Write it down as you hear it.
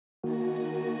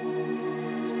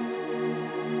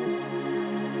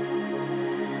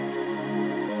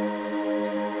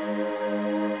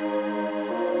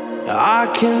I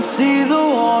can see the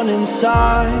warning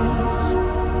signs.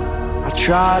 I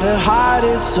try to hide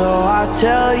it, so I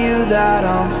tell you that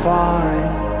I'm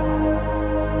fine.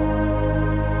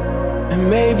 And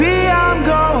maybe I'm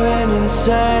going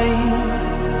insane,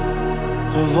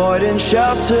 avoiding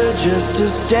shelter just to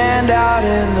stand out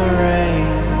in the rain.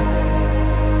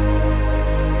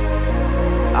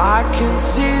 I can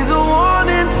see the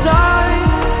warning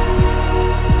signs.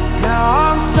 Now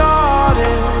I'm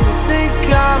starting to think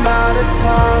I'm out of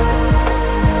time,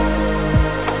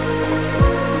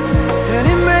 and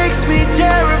it makes me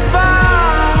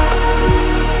terrified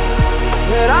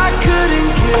that I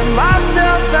couldn't get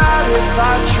myself out if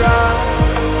I tried.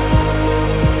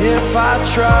 If I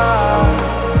tried,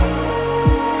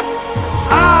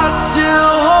 I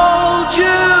still hold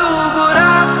you, but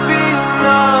I feel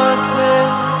nothing.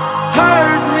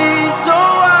 Hurt me so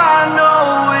I know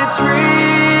it's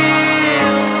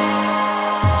real.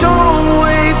 Don't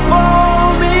wait for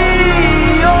me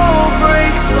or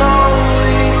break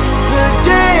slowly. The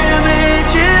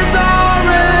damage is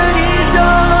already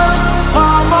done.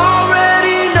 I'm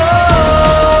already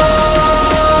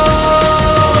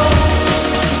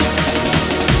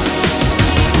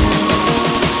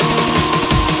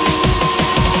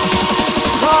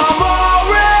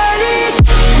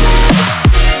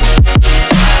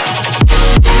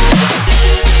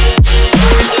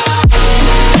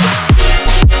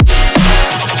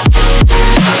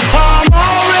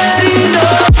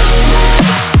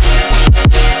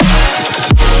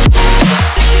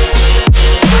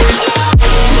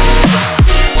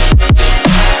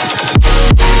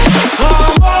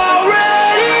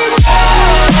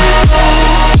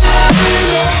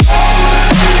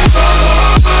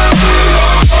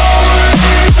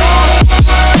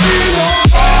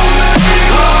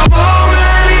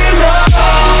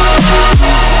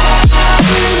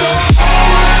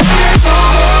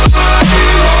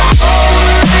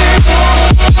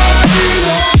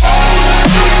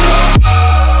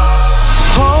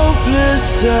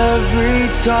every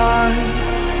time.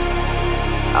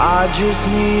 I just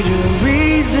need a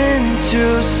reason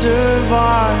to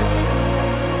survive.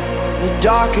 The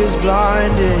dark is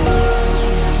blinding,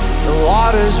 the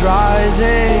water's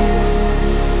rising,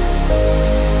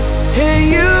 and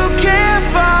you